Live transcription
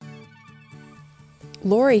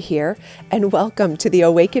Lori here, and welcome to the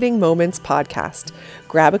Awakening Moments podcast.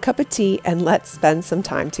 Grab a cup of tea and let's spend some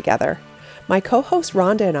time together. My co-host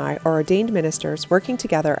Rhonda and I are ordained ministers working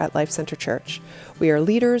together at Life Center Church. We are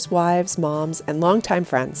leaders, wives, moms, and longtime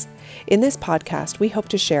friends. In this podcast, we hope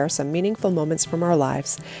to share some meaningful moments from our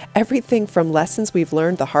lives, everything from lessons we've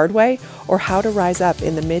learned the hard way or how to rise up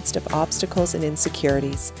in the midst of obstacles and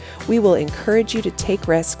insecurities. We will encourage you to take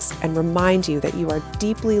risks and remind you that you are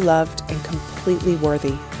deeply loved and completely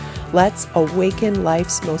worthy. Let's awaken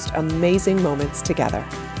life's most amazing moments together.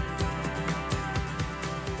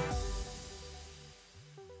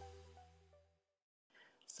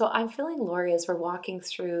 So I'm feeling, Lori, as we're walking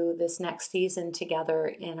through this next season together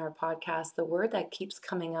in our podcast, the word that keeps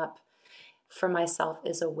coming up for myself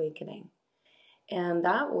is awakening. And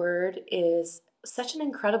that word is such an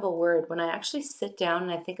incredible word. When I actually sit down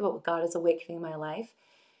and I think about what God is awakening in my life,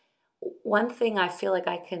 one thing I feel like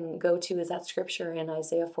I can go to is that scripture in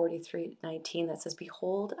Isaiah 43:19 that says,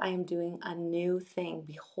 "Behold, I am doing a new thing.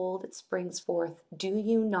 Behold, it springs forth. Do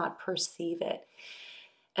you not perceive it?"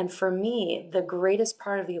 And for me, the greatest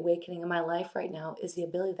part of the awakening in my life right now is the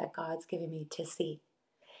ability that God's given me to see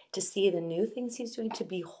the new things He's doing, to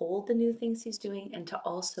behold the new things He's doing, and to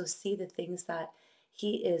also see the things that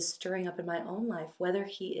He is stirring up in my own life, whether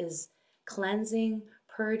He is cleansing,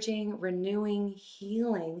 purging, renewing,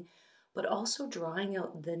 healing, but also drawing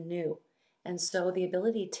out the new. And so the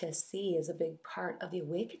ability to see is a big part of the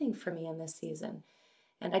awakening for me in this season.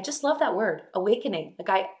 And I just love that word, awakening.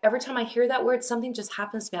 Every time I hear that word, something just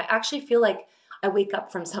happens to me. I actually feel like I wake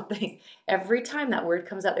up from something. Every time that word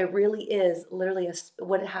comes out, it really is literally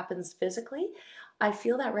what happens physically. I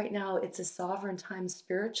feel that right now it's a sovereign time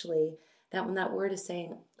spiritually, that when that word is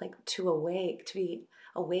saying like to awake, to be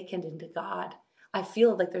awakened into God, I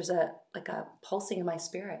feel like there's a pulsing in my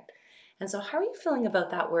spirit. And so how are you feeling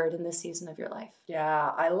about that word in this season of your life?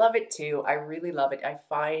 Yeah, I love it too. I really love it. I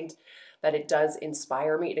find that it does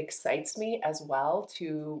inspire me. It excites me as well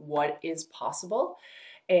to what is possible.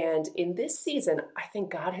 And in this season, I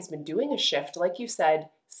think God has been doing a shift, like you said,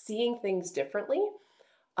 seeing things differently.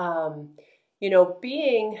 Um,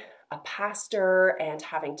 Being a pastor and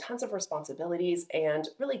having tons of responsibilities and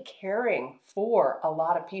really caring for a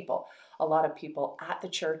lot of people at the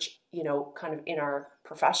church, kind of in our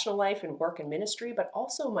professional life and work and ministry, but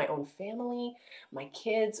also my own family, my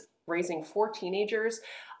kids, raising 4 teenagers,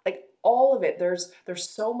 like all of it. There's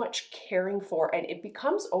so much caring for, and it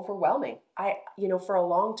becomes overwhelming. For a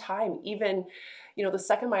long time, even the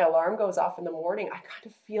second my alarm goes off in the morning, I kind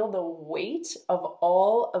of feel the weight of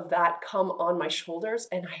all of that come on my shoulders,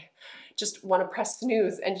 and I just want to press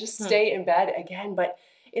snooze and just stay in bed again. But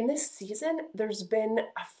in this season, there's been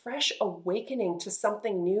a fresh awakening to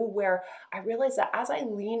something new where I realize that as I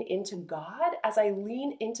lean into God,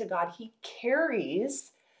 He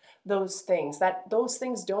carries those things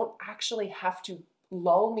don't actually have to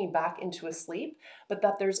lull me back into a sleep, but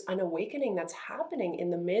that there's an awakening that's happening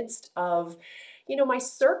in the midst of, my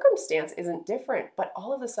circumstance isn't different, but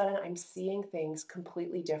all of a sudden I'm seeing things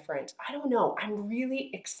completely different. I don't know. I'm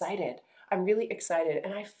really excited.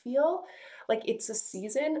 And I feel like it's a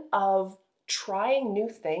season of trying new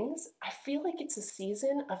things. I feel like it's a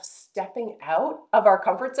season of stepping out of our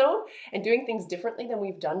comfort zone and doing things differently than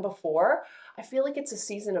we've done before. I feel like it's a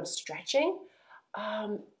season of stretching.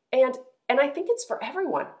 Um, and and I think it's for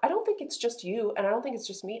everyone. I don't think it's just you, and I don't think it's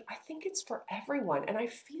just me. I think it's for everyone. And I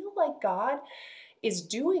feel like God is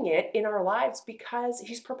doing it in our lives because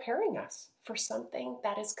He's preparing us for something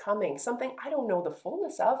that is coming, something I don't know the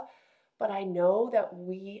fullness of, but I know that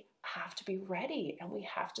we have to be ready and we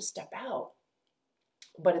have to step out.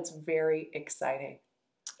 But it's very exciting.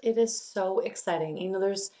 It is so exciting.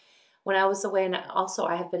 When I was away, and also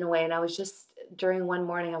I have been away, and I was just, during one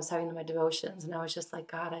morning, I was having my devotions, and I was just like,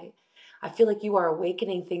 God, I feel like you are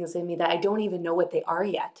awakening things in me that I don't even know what they are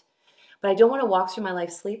yet. But I don't want to walk through my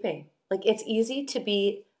life sleeping. Like, it's easy to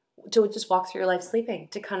just walk through your life sleeping,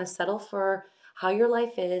 to kind of settle for how your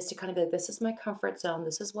life is, to kind of be like, this is my comfort zone,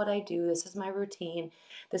 this is what I do, this is my routine,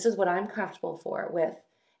 this is what I'm comfortable with.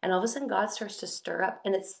 And all of a sudden God starts to stir up,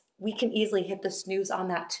 and we can easily hit the snooze on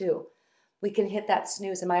that too. We can hit that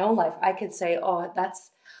snooze in my own life. I could say, oh,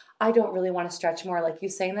 I don't really want to stretch more. Like you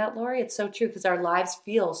saying that, Lori, it's so true, because our lives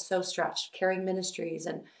feel so stretched, carrying ministries,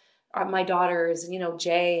 and my daughters,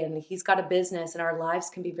 Jay, and he's got a business, and our lives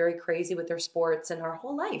can be very crazy with their sports and our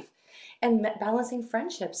whole life, and balancing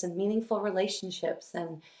friendships and meaningful relationships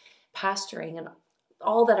and pastoring and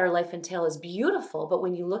all that our life entail is beautiful. But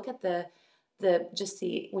when you look at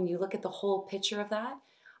when you look at the whole picture of that,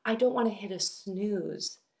 I don't want to hit a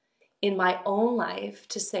snooze in my own life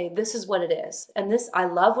to say, this is what it is. And this, I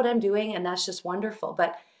love what I'm doing, and that's just wonderful.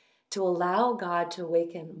 But to allow God to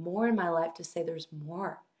awaken more in my life to say, there's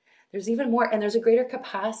more. There's even more. And there's a greater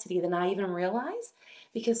capacity than I even realize,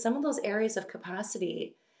 because some of those areas of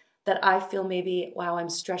capacity that I feel maybe, wow, I'm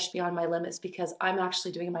stretched beyond my limits because I'm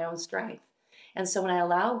actually doing my own strength. And so when I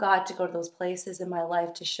allow God to go to those places in my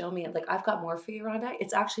life to show me, like, I've got more for you, Rhonda,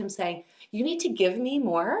 it's actually Him saying, you need to give me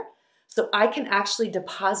more so I can actually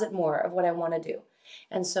deposit more of what I want to do.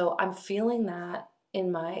 And so I'm feeling that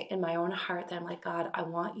in my own heart, that I'm like, God, I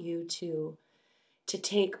want you to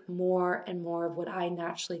take more and more of what I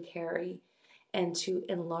naturally carry, and to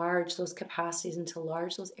enlarge those capacities and to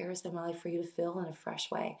enlarge those areas of my life for you to fill in a fresh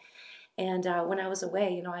way. And when I was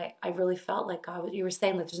away, I really felt like God, you were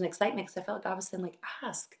saying that there's an excitement, because I felt God was saying, like,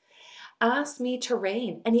 ask me to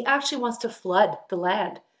reign. And He actually wants to flood the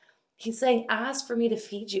land. He's saying, ask for me to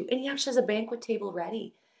feed you. And He actually has a banquet table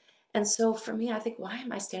ready. And so for me, I think, why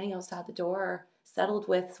am I standing outside the door settled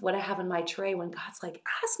with what I have in my tray when God's like,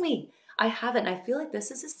 ask me? I haven't. I feel like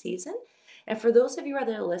this is a season. And for those of you that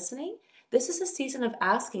are listening, this is a season of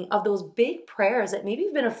asking of those big prayers that maybe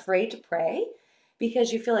you've been afraid to pray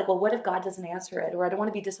because you feel like, well, what if God doesn't answer it? Or I don't want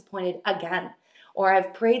to be disappointed again. Or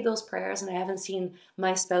I've prayed those prayers and I haven't seen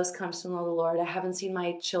my spouse come to know the Lord. I haven't seen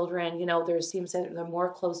my children, there seems that they're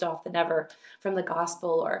more closed off than ever from the gospel.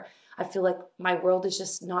 Or I feel like my world is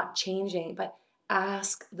just not changing. But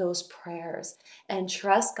ask those prayers and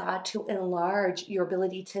trust God to enlarge your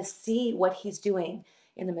ability to see what He's doing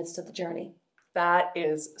in the midst of the journey. That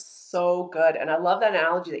is so good. And I love that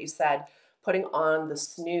analogy that you said, putting on the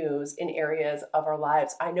snooze in areas of our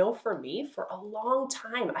lives. I know for me, for a long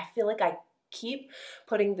time, I feel like I keep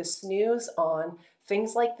putting the snooze on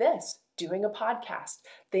things like this, doing a podcast,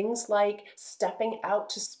 things like stepping out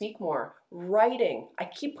to speak more, writing. I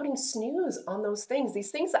keep putting snooze on those things,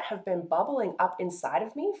 these things that have been bubbling up inside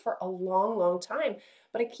of me for a long, long time.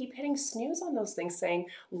 But I keep hitting snooze on those things, saying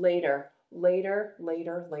later, later,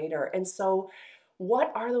 later, later. And so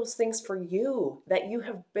what are those things for you that you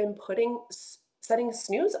have been setting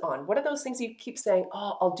snooze on? What are those things you keep saying,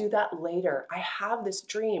 oh, I'll do that later. I have this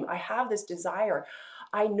dream. I have this desire.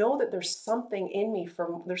 I know that there's something in me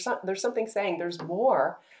there's something saying there's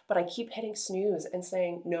more, but I keep hitting snooze and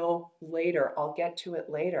saying, no, later, I'll get to it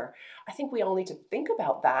later. I think we all need to think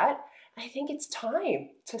about that. I think it's time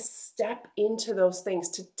to step into those things,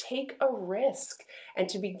 to take a risk and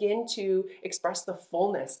to begin to express the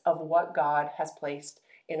fullness of what God has placed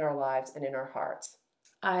in our lives and in our hearts.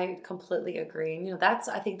 I completely agree. And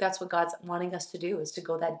I think that's what God's wanting us to do, is to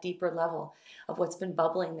go that deeper level of what's been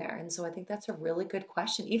bubbling there. And so I think that's a really good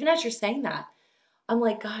question. Even as you're saying that, I'm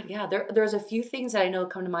like, God, yeah, there's a few things that I know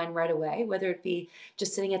come to mind right away, whether it be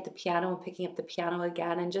just sitting at the piano and picking up the piano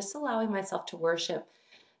again and just allowing myself to worship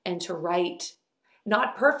and to write.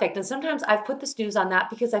 Not perfect. And sometimes I've put the snooze on that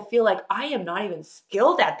because I feel like I am not even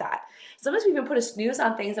skilled at that. Sometimes we even put a snooze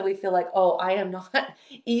on things that we feel like, oh, I am not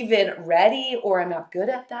even ready, or I'm not good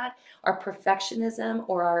at that. Our perfectionism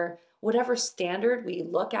or our whatever standard we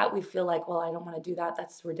look at, we feel like, well, I don't want to do that.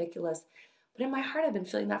 That's ridiculous. But in my heart, I've been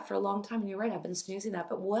feeling that for a long time. And you're right, I've been snoozing that.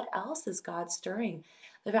 But what else is God stirring?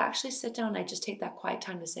 If I actually sit down and I just take that quiet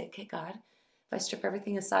time to say, okay, God, if I strip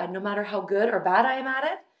everything aside, no matter how good or bad I am at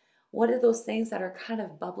it, what are those things that are kind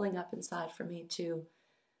of bubbling up inside for me to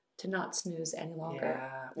not snooze any longer?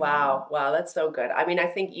 Yeah. Wow. Wow. That's so good. I mean, I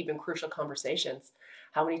think even crucial conversations,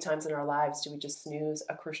 how many times in our lives do we just snooze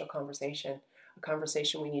a crucial conversation, a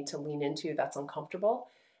conversation we need to lean into that's uncomfortable?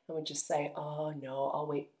 And we just say, oh no, I'll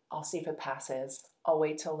wait. I'll see if it passes. I'll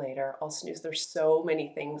wait till later. I'll snooze. There's so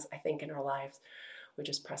many things I think in our lives. We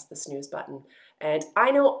just press the snooze button. And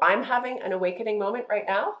I know I'm having an awakening moment right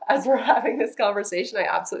now as we're having this conversation. I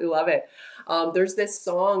absolutely love it. There's this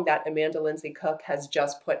song that Amanda Lindsay Cook has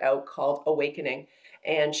just put out called Awakening.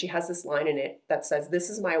 And she has this line in it that says, this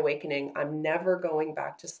is my awakening. I'm never going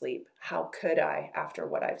back to sleep. How could I after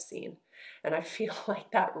what I've seen? And I feel like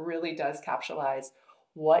that really does capitalize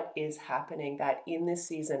what is happening, that in this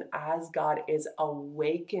season, as God is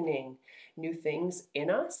awakening new things in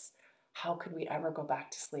us, how could we ever go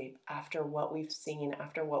back to sleep after what we've seen,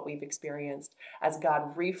 after what we've experienced, as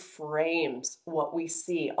God reframes what we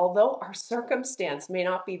see? Although our circumstance may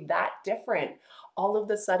not be that different, all of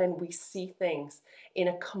a sudden we see things in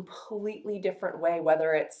a completely different way,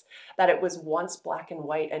 whether it's that it was once black and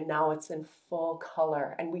white and now it's in full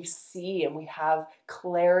color, and we see and we have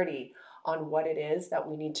clarity on what it is that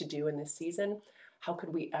we need to do in this season. How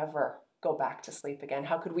could we ever go back to sleep again?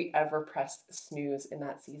 How could we ever press snooze in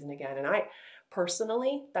that season again? And I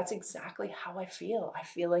personally, that's exactly how I feel. I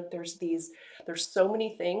feel like there's so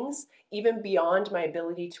many things, even beyond my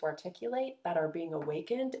ability to articulate, that are being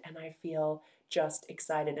awakened, and I feel just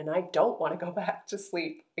excited, and I don't want to go back to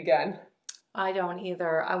sleep again. I don't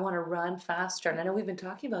either. I want to run faster. And I know we've been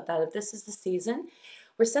talking about that. If this is the season,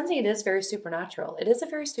 we're sensing it is very supernatural. It is a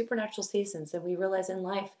very supernatural season. And we realize in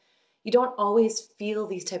life, you don't always feel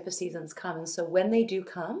these type of seasons come. And so when they do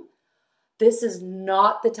come, this is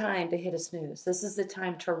not the time to hit a snooze. This is the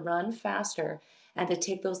time to run faster and to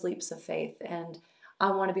take those leaps of faith. And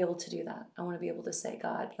I want to be able to do that. I want to be able to say,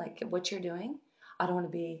 God, like what you're doing, I don't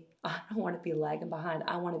want to be lagging behind.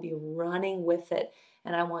 I want to be running with it.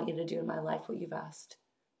 And I want you to do in my life what you've asked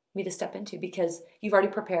me to step into, because you've already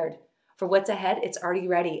prepared for what's ahead. It's already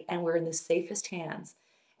ready, and we're in the safest hands,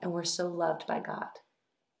 and we're so loved by God.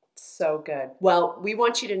 So good. Well, we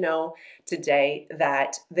want you to know today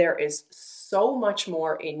that there is so much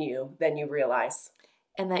more in you than you realize.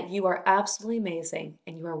 And that you are absolutely amazing,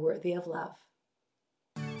 and you are worthy of love.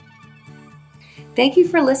 Thank you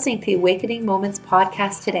for listening to the Awakening Moments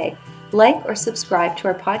podcast today. Like or subscribe to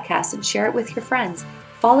our podcast and share it with your friends.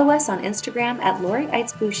 Follow us on Instagram at Lori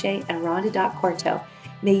Eitz Boucher and Rhonda.Corto.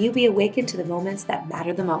 May you be awakened to the moments that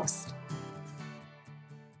matter the most.